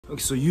Okay,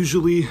 so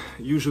usually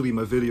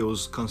my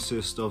videos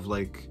consist of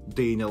like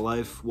day in a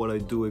life, what I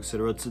do,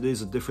 etc.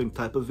 Today's a different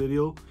type of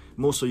video.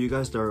 Most of you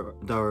guys that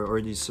are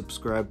already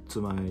subscribed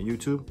to my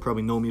YouTube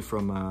probably know me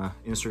from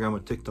Instagram or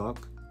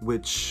TikTok,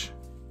 which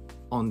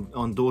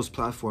on those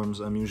platforms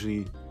I'm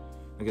usually,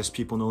 I guess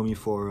people know me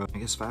for I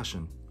guess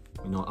fashion,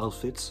 you know,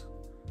 outfits.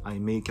 I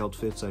make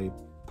outfits, I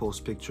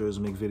post pictures,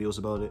 make videos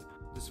about it.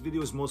 This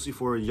video is mostly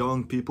for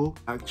young people.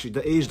 Actually,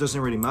 the age doesn't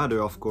really matter,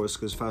 of course,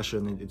 because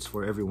fashion, it's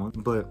for everyone.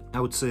 But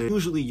I would say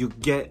usually you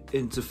get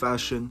into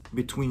fashion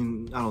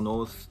between, I don't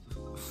know,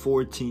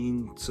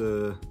 14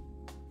 to,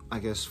 I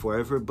guess,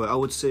 forever. But I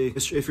would say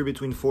if you're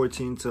between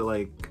 14 to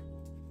like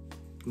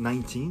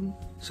 19,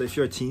 so if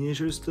you're a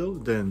teenager still,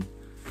 then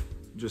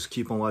just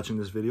keep on watching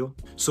this video.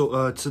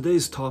 So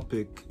today's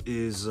topic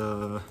is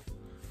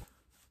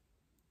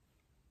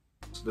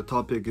the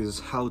topic is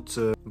how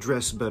to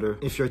dress better.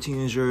 If you're a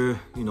teenager,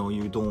 you know,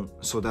 you don't,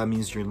 so that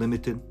means you're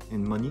limited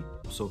in money,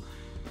 so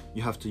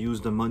you have to use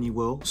the money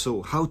well.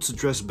 So how to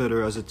dress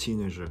better as a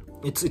teenager?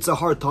 It's a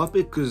hard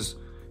topic because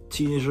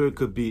teenager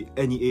could be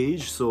any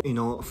age. So, you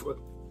know,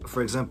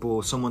 for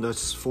example, someone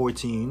that's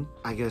 14,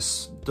 I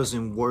guess,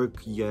 doesn't work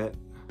yet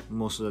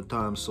most of the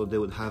time, so they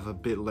would have a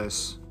bit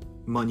less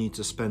money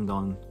to spend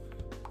on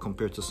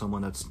compared to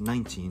someone that's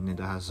 19 and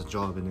that has a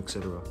job and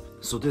etc.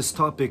 So this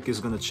topic is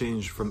gonna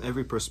change from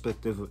every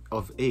perspective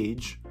of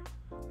age,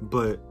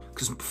 but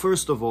because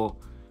first of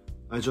all,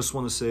 I just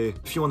want to say,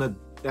 if you want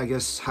to, I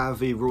guess,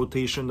 have a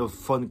rotation of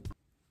fun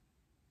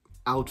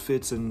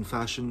outfits and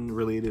fashion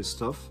related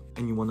stuff,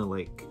 and you want to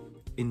like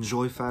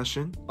enjoy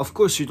fashion, of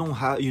course you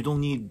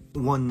don't need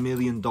 $1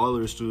 million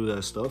to do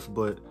that stuff,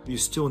 but you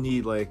still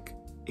need like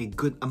a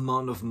good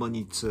amount of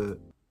money to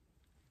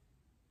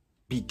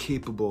be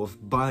capable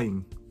of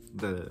buying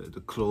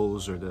the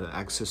clothes or the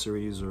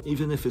accessories, or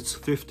even if it's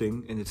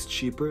thrifting and it's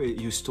cheaper,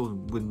 you still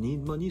would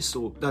need money.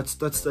 So that's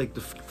like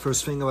the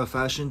first thing about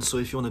fashion. So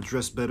if you want to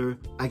dress better,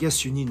 I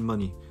guess you need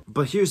money.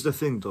 But here's the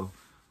thing though,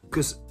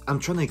 because I'm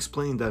trying to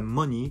explain that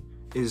money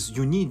is,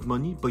 you need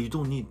money, but you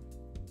don't need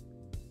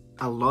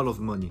a lot of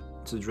money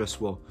to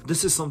dress well.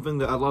 This is something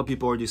that a lot of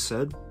people already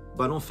said,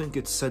 but I don't think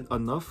it's said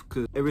enough,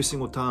 because every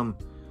single time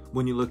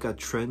when you look at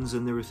trends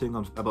and everything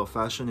about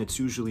fashion, it's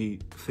usually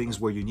things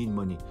where you need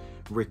money.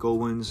 Rick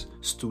Owens,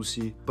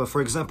 Stussy. But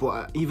for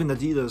example, even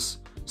Adidas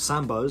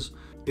Sambas,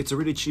 it's a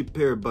really cheap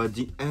pair, but at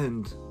the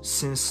end,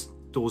 since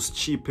those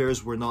cheap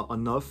pairs were not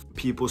enough,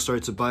 people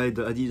started to buy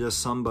the Adidas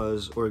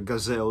Sambas or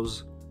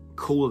Gazelles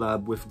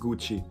collab with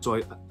Gucci.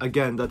 So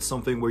again, that's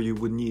something where you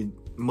would need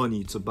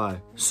money to buy.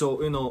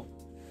 So, you know,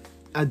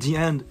 at the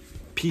end,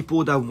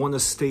 people that want to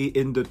stay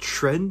in the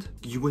trend,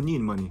 you would need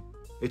money.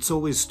 It's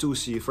always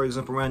Stussy. For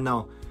example, right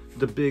now,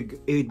 the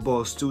big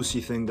 8-ball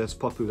Stussy thing that's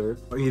popular,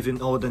 or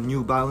even all the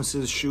New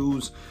Balances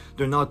shoes,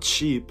 they're not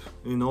cheap,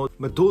 you know,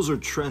 but those are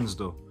trends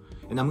though.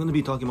 And I'm gonna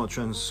be talking about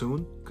trends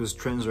soon, because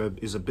trends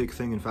is a big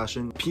thing in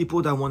fashion.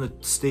 People that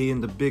want to stay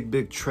in the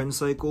big trend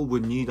cycle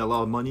would need a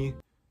lot of money,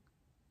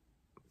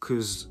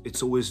 because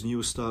it's always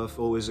new stuff,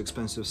 always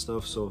expensive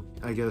stuff. So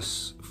I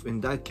guess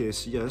in that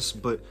case, yes.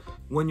 But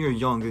when you're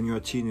young and you're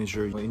a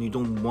teenager and you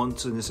don't want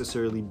to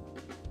necessarily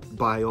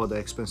buy all the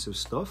expensive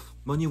stuff,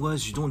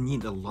 money-wise, you don't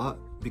need a lot,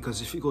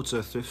 because if you go to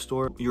a thrift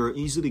store, you're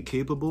easily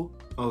capable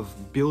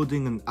of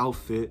building an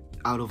outfit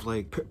out of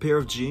like a pair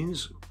of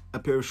jeans, a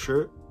pair of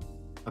shirt,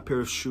 a pair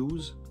of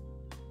shoes,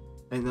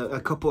 and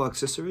a couple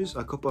accessories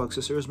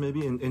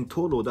maybe. In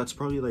total, that's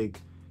probably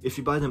like, if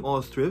you buy them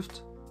all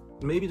thrift,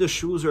 maybe the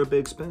shoes are a bit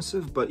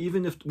expensive, but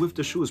even if with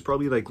the shoes,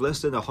 probably like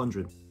less than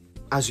 100.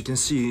 As you can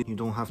see, you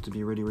don't have to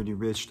be really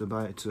rich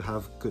to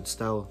have good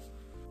style.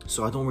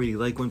 So I don't really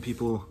like when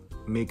people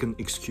make an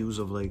excuse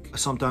of like,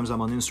 sometimes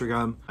I'm on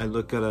Instagram, I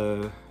look at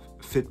a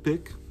fit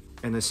pic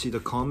and I see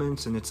the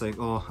comments and it's like,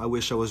 oh, I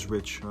wish I was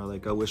rich, or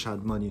like, I wish I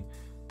had money.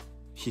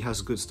 He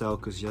has good style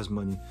because he has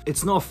money.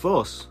 It's not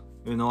false,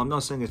 you know, I'm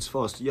not saying it's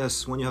false.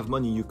 Yes, when you have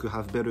money, you could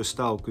have better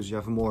style because you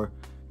have more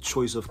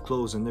choice of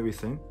clothes and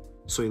everything.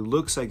 So it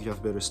looks like you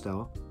have better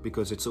style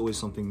because it's always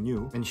something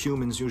new. And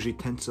humans usually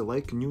tend to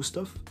like new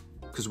stuff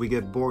because we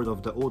get bored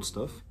of the old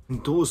stuff.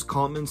 And those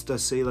comments that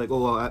say like,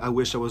 oh, I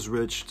wish I was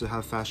rich to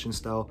have fashion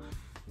style,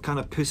 kind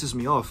of pisses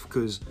me off,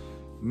 because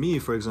me,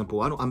 for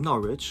example, I'm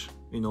not rich,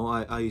 you know,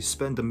 I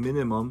spend the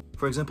minimum.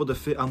 For example, the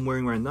fit I'm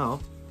wearing right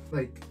now,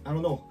 like, I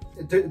don't know,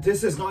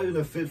 this is not even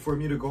a fit for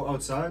me to go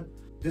outside.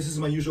 This is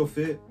my usual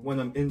fit when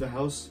I'm in the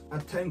house. A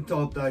tank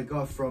top that I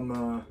got from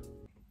I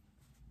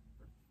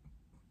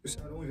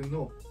don't even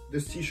know,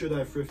 this t-shirt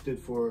I thrifted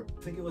for,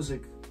 I think it was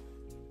like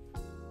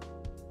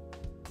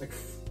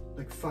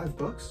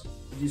 $5.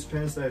 These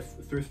pants that I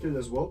thrifted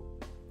as well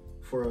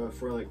for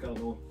like, I don't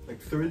know, like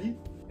 30.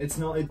 It's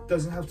not, it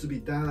doesn't have to be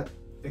that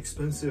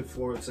expensive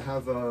for it to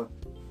have a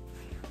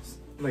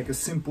like a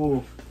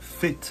simple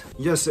fit.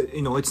 Yes,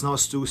 you know, it's not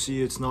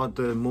Stussy, it's not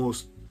the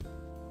most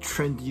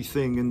trendy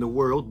thing in the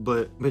world,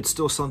 but it's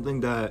still something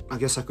that I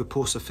guess I could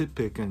post a fit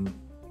pic and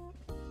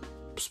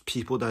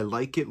people that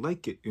like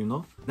it, you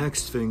know?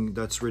 Next thing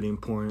that's really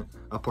important,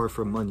 apart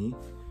from money,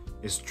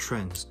 is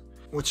trends.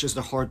 Which is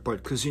the hard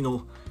part, because, you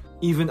know,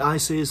 Even I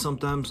say it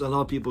sometimes, a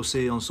lot of people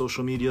say on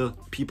social media,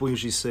 people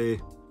usually say,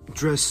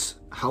 dress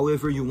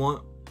however you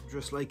want,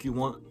 dress like you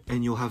want,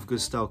 and you'll have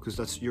good style because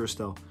that's your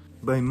style.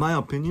 But in my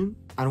opinion,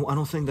 I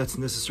don't think that's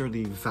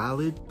necessarily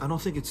valid. I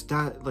don't think it's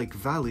that like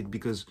valid,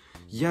 because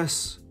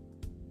yes,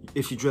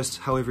 if you dress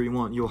however you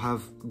want, you'll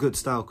have good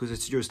style because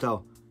it's your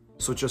style.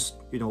 So just,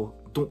 you know,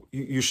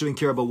 you shouldn't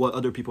care about what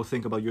other people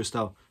think about your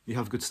style. You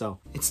have good style.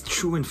 It's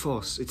true and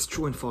false. It's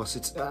true and false.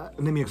 Let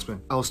me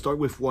explain. I'll start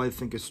with why I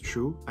think it's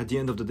true. At the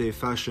end of the day,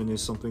 fashion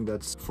is something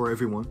that's for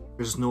everyone.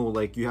 There's no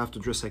like you have to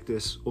dress like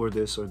this or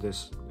this or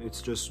this.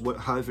 It's just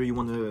however you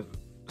want to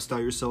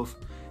style yourself.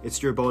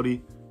 It's your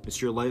body.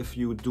 It's your life.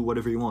 You do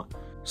whatever you want.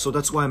 So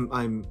that's why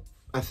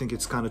I think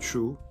it's kind of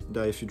true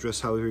that if you dress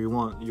however you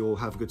want, you'll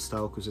have good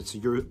style because it's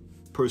your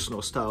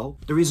personal style.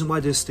 The reason why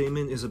this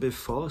statement is a bit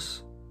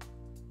false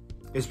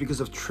is because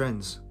of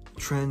trends.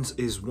 Trends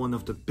is one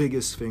of the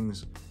biggest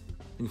things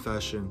in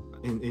fashion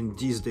in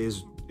these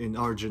days, in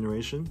our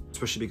generation,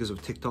 especially because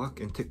of TikTok.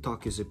 And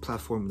TikTok is a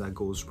platform that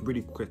goes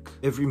really quick.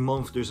 Every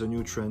month there's a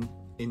new trend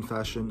in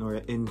fashion or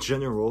in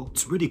general.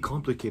 It's really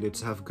complicated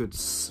to have good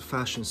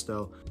fashion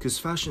style, because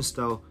fashion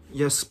style,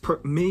 yes,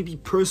 maybe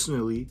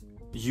personally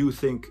you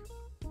think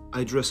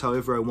I dress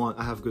however I want,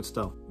 I have good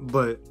style.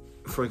 But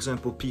for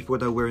example, people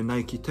that wear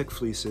Nike tech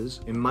fleeces,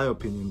 in my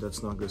opinion,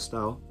 that's not good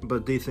style,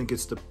 but they think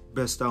it's the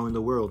best style in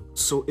the world.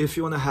 So if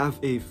you want to have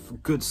a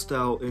good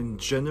style in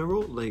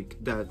general, like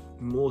that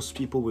most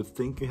people would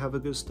think you have a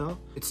good style,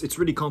 it's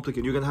really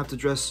complicated. You're gonna have to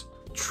dress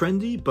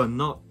trendy, but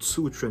not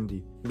too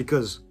trendy.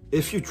 Because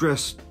if you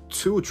dress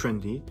too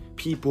trendy,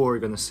 people are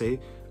gonna say,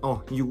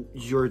 oh,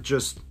 you're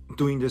just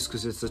doing this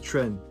because it's a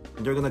trend.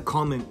 And they're gonna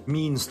comment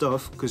mean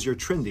stuff because you're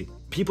trendy.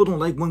 People don't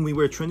like when we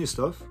wear trendy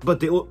stuff,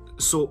 but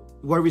so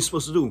what are we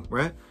supposed to do,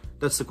 right?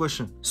 That's the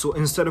question. So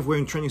instead of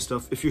wearing trendy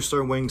stuff, if you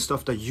start wearing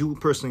stuff that you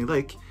personally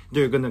like,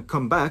 they're gonna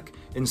come back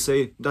and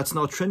say that's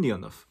not trendy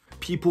enough.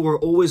 People are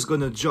always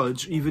gonna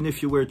judge even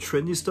if you wear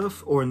trendy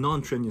stuff or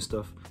non-trendy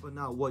stuff. But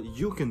now what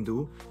you can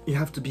do, you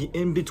have to be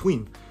in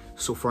between.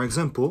 So for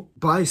example,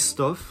 buy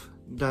stuff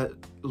that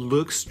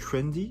looks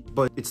trendy,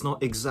 but it's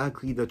not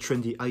exactly the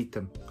trendy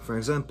item. For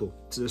example,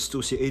 the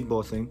Stussy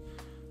 8-ball thing,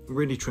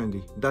 really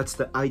trendy. That's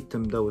the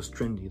item that was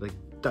trendy. Like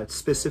that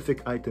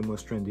specific item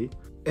was trendy.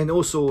 And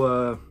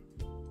also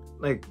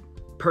like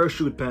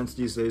parachute pants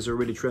these days are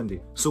really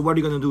trendy. So what are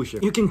you gonna do here?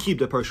 You can keep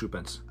the parachute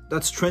pants.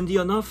 That's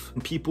trendy enough,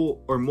 and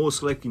people are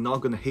most likely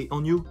not gonna hate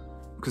on you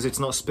because it's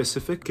not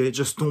specific. Okay,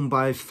 just don't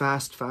buy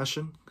fast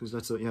fashion, because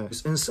that's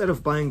instead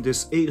of buying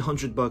this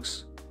 800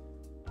 bucks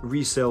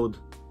reselled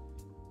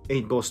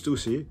 8-ball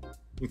Stussy,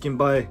 you can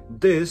buy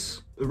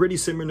this really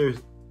similar,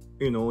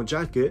 you know,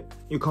 jacket.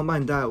 You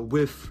combine that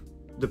with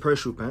the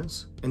parachute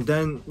pants, and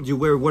then you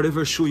wear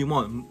whatever shoe you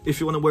want. If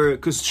you want to wear,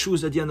 because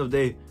shoes at the end of the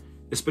day,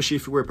 especially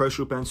if you wear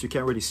parachute pants, you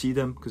can't really see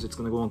them because it's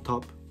gonna go on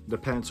top. The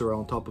pants are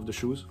on top of the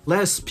shoes.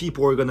 Less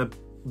people are gonna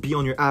be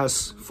on your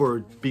ass for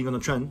being on a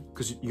trend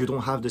because you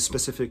don't have this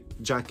specific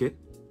jacket.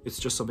 It's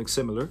just something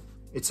similar.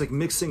 It's like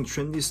mixing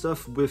trendy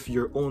stuff with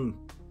your own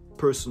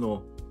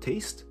personal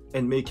taste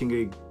and making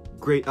a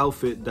great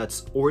outfit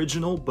that's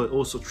original but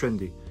also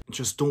trendy.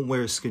 Just don't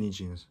wear skinny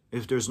jeans.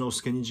 If there's no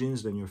skinny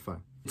jeans, then you're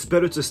fine. It's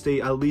better to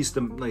stay at least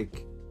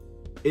like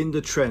in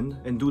the trend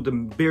and do the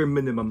bare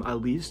minimum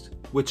at least,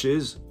 which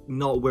is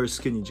not wear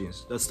skinny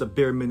jeans. That's the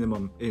bare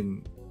minimum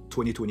in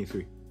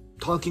 2023.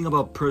 Talking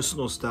about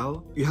personal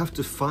style, you have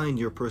to find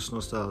your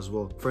personal style as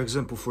well. For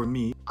example, for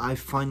me, I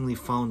finally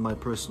found my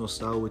personal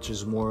style, which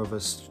is more of a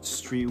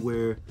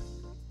streetwear,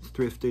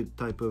 thrifted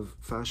type of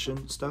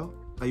fashion style.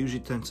 I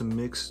usually tend to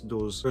mix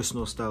those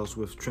personal styles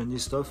with trendy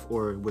stuff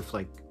or with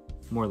like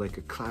more like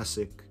a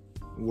classic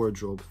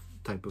wardrobe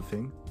type of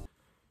thing.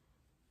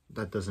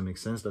 That doesn't make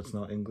sense, that's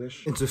not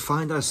English. And to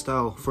find that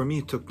style, for me,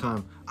 it took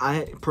time.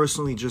 I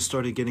personally just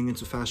started getting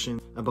into fashion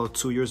about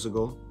 2 years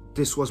ago.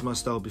 This was my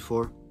style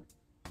before.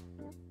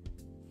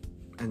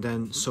 And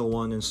then so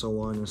on and so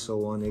on and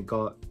so on, it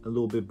got a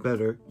little bit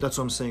better. That's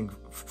what I'm saying.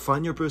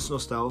 Find your personal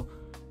style.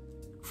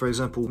 For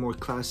example, more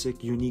classic,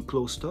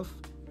 Uniqlo stuff,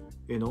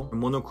 you know,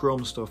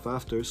 monochrome stuff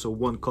after. So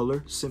one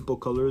color, simple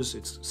colors,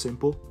 it's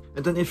simple.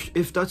 And then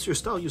if that's your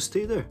style, you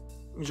stay there.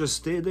 You just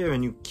stay there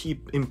and you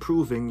keep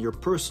improving your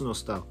personal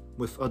style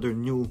with other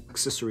new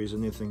accessories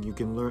and anything. You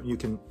can learn, you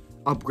can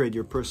upgrade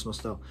your personal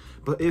style.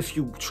 But if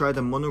you try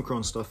the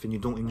monochrome stuff and you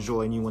don't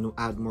enjoy and you want to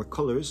add more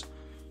colors,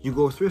 you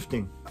go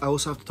thrifting. I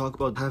also have to talk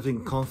about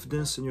having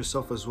confidence in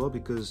yourself as well,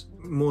 because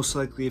most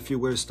likely if you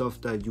wear stuff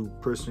that you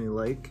personally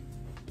like,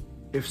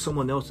 if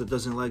someone else that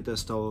doesn't like that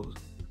style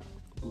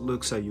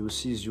looks at you,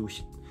 sees you,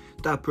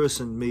 that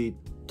person may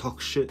talk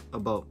shit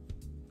about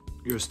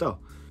your style.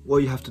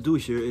 What you have to do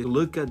here is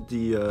look at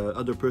the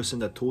other person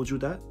that told you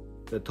that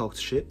talked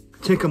shit.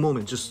 Take a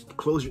moment, just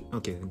close your,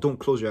 okay, don't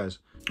close your eyes.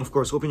 Of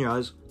course, open your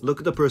eyes, look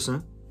at the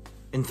person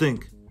and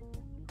think,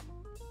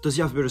 does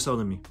he have better style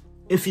than me?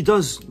 If he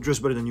does dress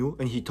better than you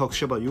and he talks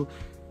shit about you,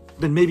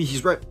 then maybe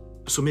he's right.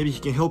 So maybe he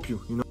can help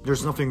you, you know?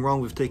 There's nothing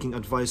wrong with taking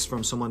advice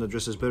from someone that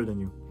dresses better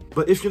than you.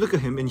 But if you look at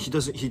him and he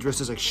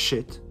dresses like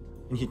shit,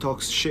 and he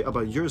talks shit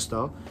about your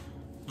style,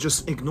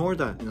 just ignore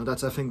that. You know,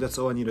 I think that's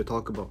all I need to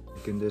talk about,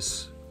 like, in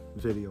this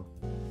video.